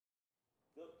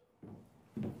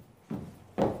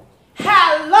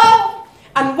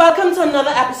and welcome to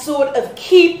another episode of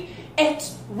Keep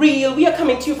It Real. We are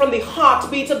coming to you from the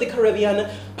heartbeat of the Caribbean,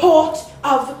 port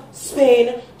of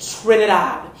Spain,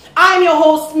 Trinidad. I'm your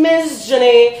host, Mizz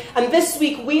Jinnay, and this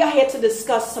week we are here to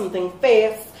discuss something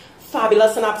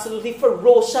fabulous and absolutely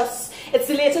ferocious. It's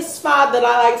the latest fad that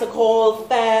I like to call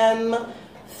Femme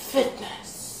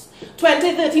fitness.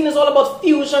 2013 is all about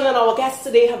fusion, and our guests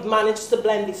today have managed to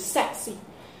blend the sexy,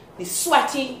 the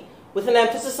sweaty, with an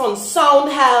emphasis on sound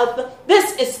health.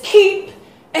 This is Keep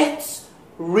It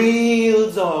Real,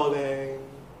 darling.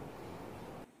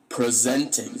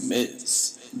 Presenting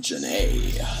Mizz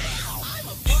Jinnay.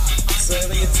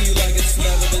 Serving it to you like it's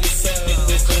never been served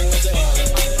before,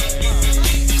 darling.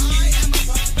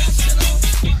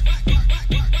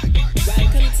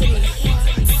 Welcome to the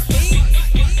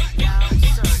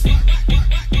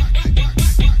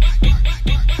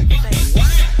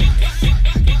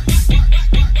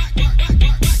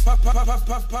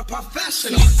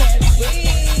professional.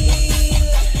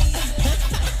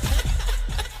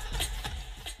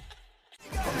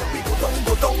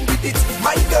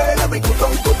 My girl, we go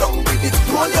down with it.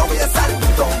 Roll your waist and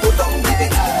go down with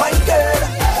it. My girl,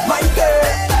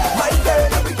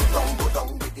 we go down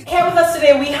with it. Here with us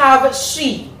today we have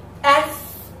she,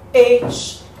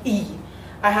 F-H-E.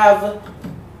 I have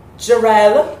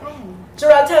Jarrell.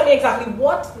 Jarrell, tell me exactly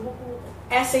what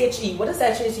S-H-E, what does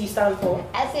S-H-E stand for?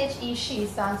 S-H-E, she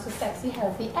stands for sexy,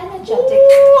 healthy, energetic.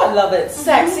 Ooh, I love it.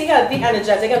 Sexy, healthy,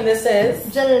 energetic, and this is?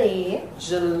 Jinnay.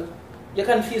 You're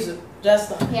confused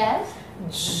just now. Yes.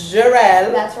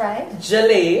 Jarrell. That's right.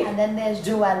 Jinnay. And then there's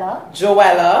Joella.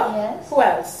 Yes. Who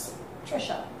else?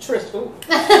 Trisha. Ooh.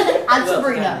 And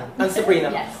Sabrina. And Sabrina.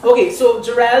 Yes. Okay, so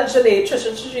Jarrell, Jinnay,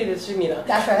 Trisha, Shimina.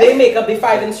 That's right. They make up the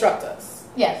 5 instructors.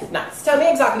 Yes. Nice. Tell me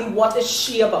exactly what is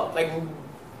she about? Like,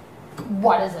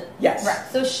 what is it? yes. Right.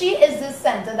 So she is this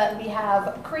center that we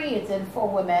have created for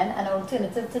women, an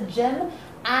alternative to gym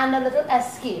and a little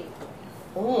escape.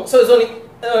 So it's only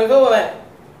for women?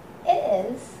 It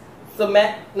is. So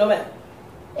men, no men?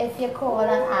 If you call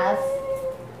and ask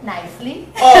nicely.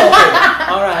 Oh,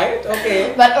 okay. All right.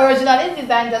 Okay. But originally it's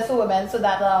designed just for women, so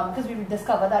that because we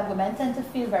discovered that women tend to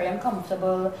feel very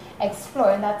uncomfortable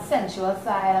exploring that sensual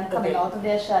side and coming out of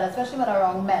their shell, especially when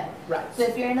around men. Right. So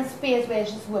if you're in a space where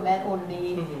it's just women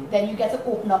only, then you get to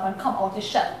open up and come out your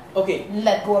shell. Okay.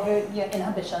 Let go of your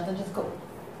inhibitions and just go.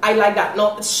 I like that.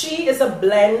 Now, she is a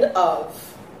blend of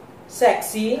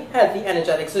sexy, healthy,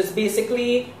 energetic. So it's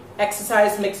basically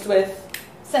exercise mixed with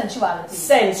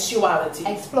sensuality.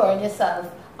 Exploring yourself.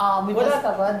 We've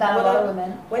discovered that a lot of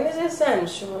women. When is it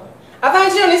sensual? I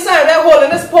thought she only sat there holding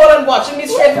this pole and watching me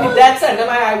straight from the dead center of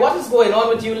my eye. What is going on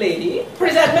with you, lady?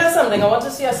 Present me something. I want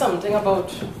to see something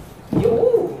about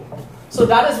you. So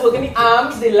that is working the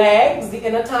arms, the legs, the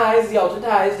inner thighs, the outer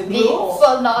thighs, the glutes.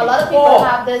 So now a lot of people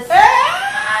have this.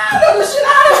 People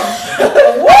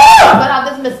have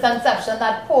this misconception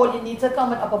that pole you need to come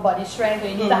with upper body strength, or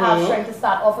you need to have strength to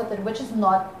start off with it, which is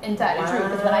not entirely true,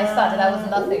 because when I started I was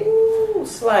nothing. Ooh,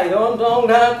 slide on down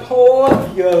that pole,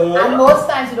 yeah. And most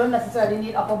times you don't necessarily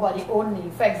need upper body only.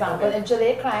 For example, if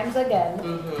Jinnay climbs again,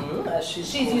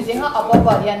 she's using her upper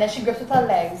body and then she grips with her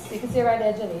legs. You can see right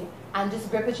there, Jinnay, and just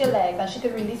grip with your legs, and she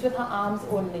can release with her arms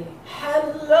only.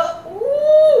 Hello.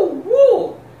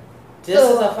 Ooh. This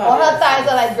is a all her thighs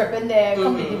are like gripping there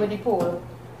completely with the pole.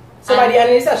 So by the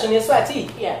end of the session, you're sweaty.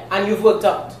 Yeah. And you've worked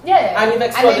out. Yeah. And you've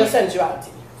explored your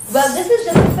sensuality. Well, this is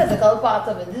just the physical part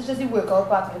of it. This is just the workout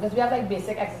part of it. Because we have like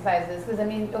basic exercises. Because I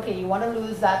mean, okay, you want to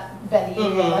lose that belly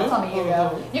area, that tummy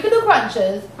area. You can do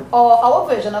crunches, or our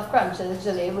version of crunches,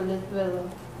 Jinnay will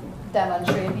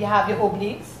demonstrate. You have your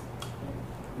obliques.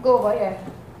 Go over here.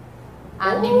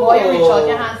 And the more you reach out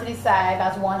your hands to the side,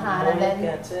 that's one hand, and then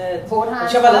both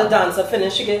hands. You have a little dancer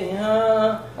finish, you get,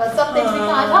 well, some things we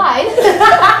can't hide.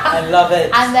 I love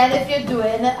it. And then if you're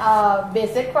doing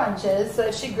basic crunches, so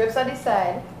if she grips on the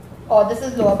side, or this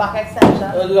is lower back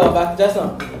extension. Lower back, just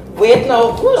now. Wait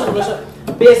now.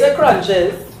 Basic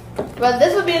crunches. Well,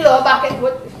 this would be lower back. You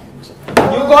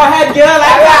go ahead, girl.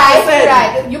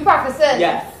 Right. You practice it.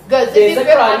 Yes. Good. So Basic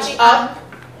crunch up.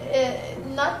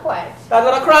 Not quite. That's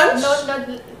not a crunch?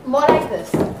 No, more like this.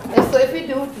 So if we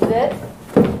do this.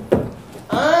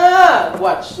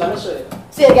 Watch. Let me show you.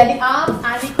 So you get the arms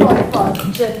and the core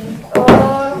function.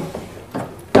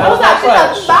 That was actually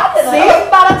not bad. See?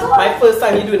 Bad at all. My first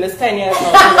time you doing this 10 years.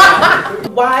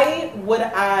 Why would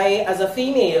I, as a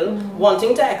female,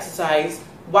 wanting to exercise,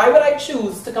 why would I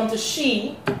choose to come to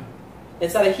she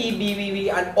instead of he, be, we,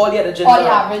 and all the other gyms. All the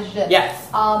average gyms. Yes.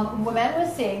 Women were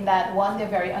saying that one, they're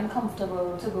very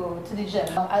uncomfortable to go to the gym,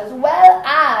 as well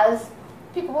as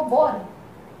people were bored.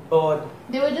 Bored.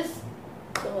 They were just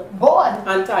Bored.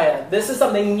 And tired. This is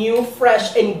something new,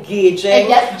 fresh, engaging. And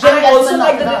yes, I also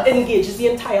like that it engages the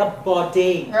entire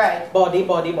body. Right. Body.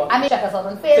 I mean, check us out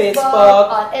on Facebook,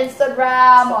 on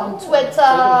Instagram, on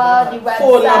Twitter, the website.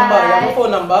 Phone number. You have a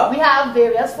phone number? We have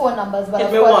various phone numbers. But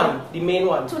hit me one, the main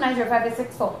one.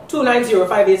 2905864.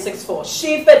 2905864.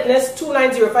 She Fitness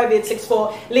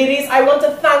 2905864. Ladies, I want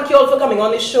to thank you all for coming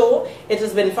on the show. It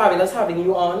has been fabulous having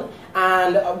you on,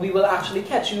 and we will actually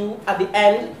catch you at the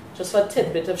end just for a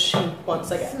tidbit of she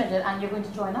once again. Smidgen, and you're going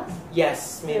to join us?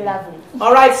 Yes, maybe. Lovely.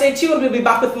 All right, stay tuned. We'll be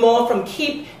back with more from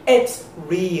Keep It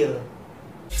Real.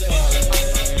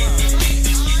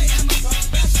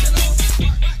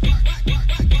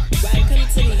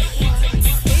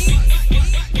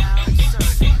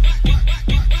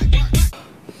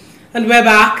 And we're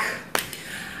back.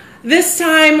 This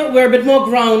time we're a bit more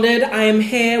grounded. I am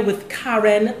here with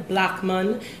Karen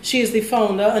Blackman. She is the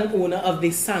founder and owner of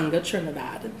the Sanga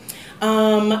Trinidad.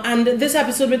 And this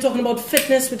episode we're talking about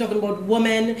fitness, we're talking about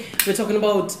women, we're talking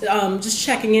about just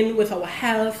checking in with our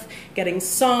health, getting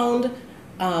sound,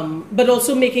 but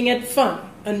also making it fun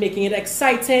and making it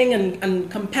exciting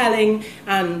and compelling,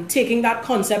 and taking that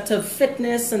concept of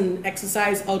fitness and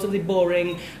exercise out of the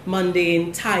boring,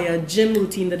 mundane, tired gym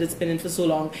routine that it's been in for so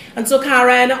long. And so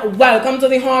Karen, welcome to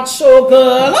the Hot Show,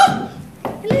 girl.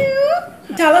 Hello.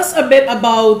 Tell us a bit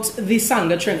about the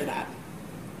Sanga Trinidad.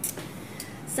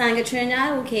 Sanga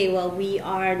Trinidad, okay, well, we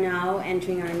are now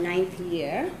entering our 9th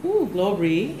year. Ooh,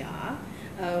 glory. Yeah,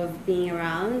 of being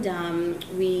around.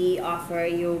 We offer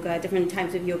yoga, different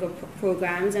types of yoga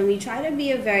programs, and we try to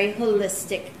be a very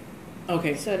holistic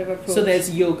sort of approach. So there's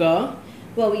yoga.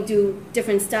 Well, we do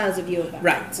different styles of yoga.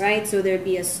 Right? So there'd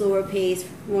be a slower pace,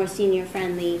 more senior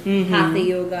friendly, hatha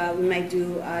yoga. We might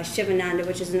do Shivananda,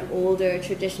 which is an older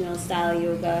traditional style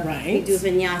yoga. Right. We do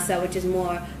Vinyasa, which is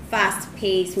more fast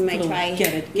paced. We might try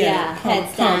headstands,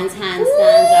 handstands, that kind of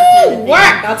thing.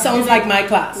 That sounds like my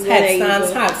class.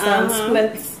 Headstands, handstands,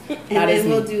 splits. And then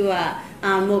we'll do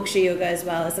moksha yoga as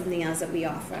well as something else that we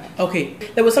offer. Okay.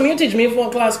 There was something you teach me for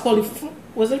a class called,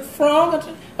 was it frog?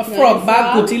 A frog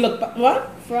back, booty look back.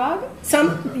 What? Frog?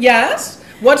 Yes.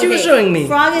 What you were showing me?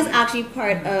 Frog is actually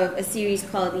part of a series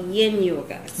called Yin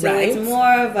Yoga. So it's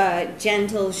more of a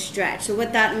gentle stretch. So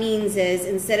what that means is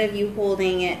instead of you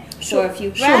holding it for a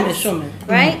few breaths, show me.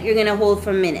 Right? You're going to hold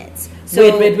for minutes.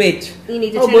 So wait. You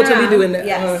need to turn both around. of you doing that?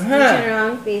 Yes. You turn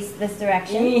around, face this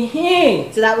direction.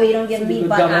 So that way you don't get knee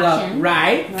butt action. Up.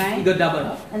 Right. You go double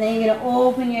up. And then you're going to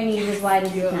open your knees as wide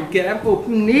as you can. Get up,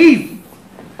 open knees.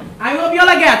 I hope y'all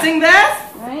are getting this.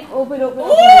 Right? Open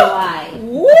wide.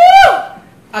 Woo!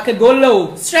 I could go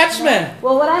low. Stretch me.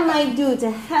 Well, what I might do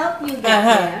to help you get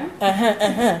there.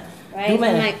 Right? I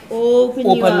might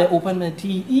open you up. Open my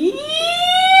teeth.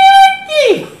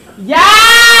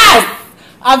 Yes!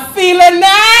 I'm feeling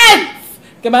it.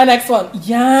 Get my next one.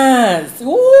 Yes.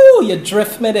 Ooh, you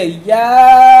drift me there.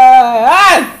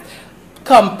 Yes.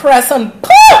 Compress and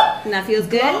pull. And that feels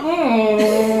good?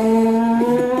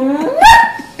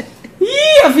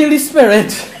 I feel the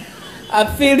spirit. I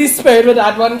feel the spirit with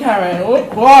that one, Karen. Oh,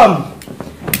 boom.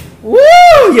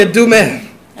 Woo, you do me.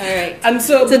 All right. And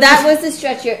so that was to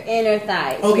stretch your inner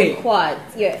thighs, your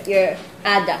quads, your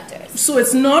adductors. So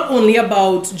it's not only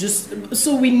about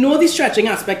so we know the stretching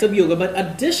aspect of yoga, but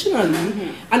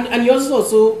additionally, and yours is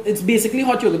also, it's basically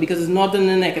hot yoga because it's not in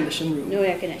an air conditioned room. No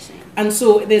air conditioning. And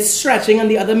so there's stretching, and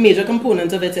the other major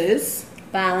component of it is?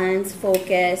 Balance,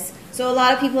 focus. So a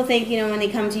lot of people think, when they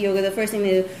come to yoga, the first thing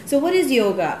they do, so what is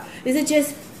yoga? Is it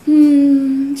just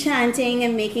chanting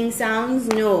and making sounds?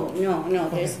 No.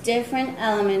 There's different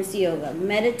elements to yoga.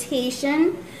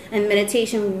 Meditation and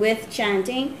meditation with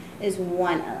chanting is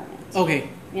one element. Okay.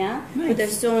 Yeah? Nice. But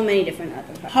there's so many different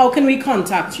other parts. How can we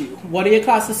contact you? What are your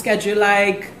classes schedule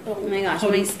like? Oh my gosh,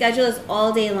 my schedule is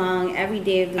all day long, every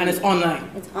day of the week. And it's online?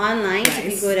 It's online. Nice. So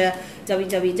if you go to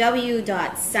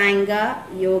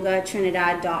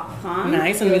www.sangayogatrinidad.com.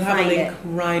 Nice, and we'll have a link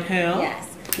right here. Yes.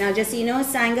 Now, just so you know,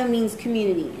 Sangha means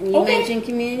community. And you mentioned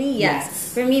community?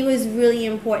 Yes. For me, it was really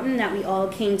important that we all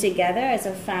came together as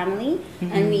a family.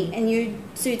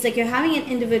 So it's like you're having an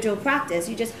individual practice.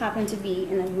 You just happen to be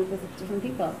in a group of different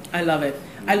people. I love it.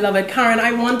 Karen,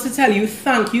 I want to tell you,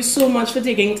 thank you so much for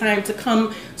taking time to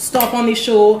come stop on the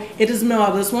show. It is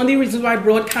marvelous. One of the reasons why I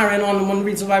brought Karen on, and one of the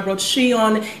reasons why I brought she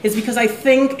on, is because I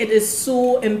think it is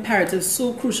so imperative,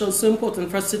 so crucial, so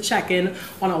important for us to check in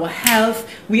on our health.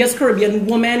 We as Caribbean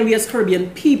women, we as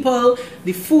Caribbean people,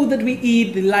 the food that we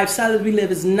eat, the lifestyle that we live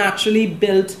is naturally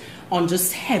built on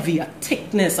just heavy, a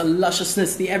thickness, a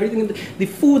lusciousness. The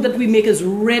food that we make is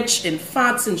rich in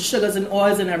fats and sugars and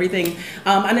oils and everything.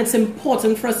 And it's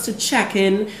important for us to check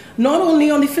in, not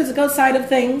only on the physical side of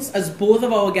things, as both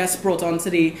of our guests brought on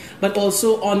today, but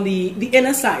also on the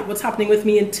inner side, what's happening with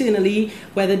me internally,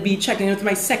 whether it be checking in with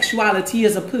my sexuality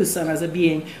as a person, as a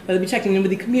being, whether it be checking in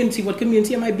with the community, what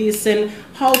community am I based in,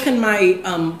 how can my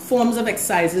forms of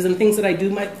exercises and things that I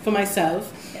do for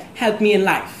myself help me in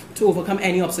life to overcome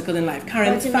any obstacle in life.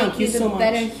 Karen, thank you so much.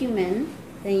 Better human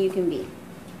than you can be.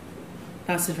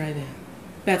 That's it right there.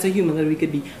 Better human than we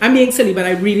could be. I'm being silly, but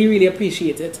I really, really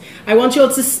appreciate it. I want you all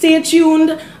to stay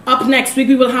tuned. Up next week,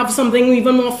 we will have something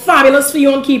even more fabulous for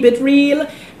you on Keep It Real.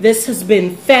 This has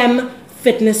been Femme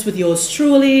Fitness with yours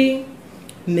truly,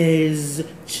 Mizz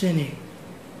Jinnay.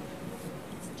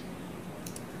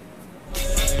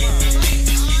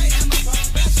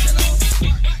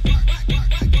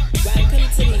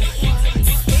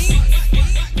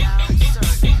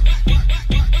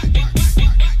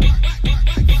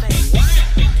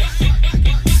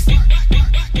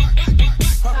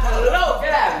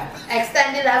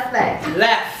 Extend the left leg.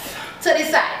 Left. To the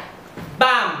side.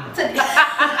 Bam. To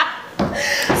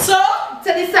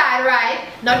the side, right?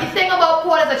 Now the thing about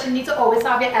pole is that you need to always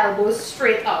have your elbows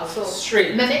straight out. So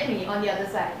straight. Mimic me on the other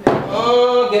side.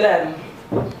 Oh, good at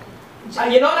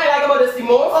you know what I like about this the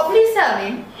most? Oh, please tell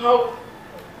me.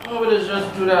 How would it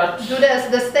just do that? Do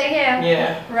this thing here.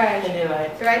 Yeah. Right. And they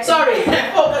like. Right. Sorry.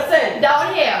 Focus in.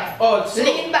 Down here. Oh, so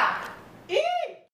lean back.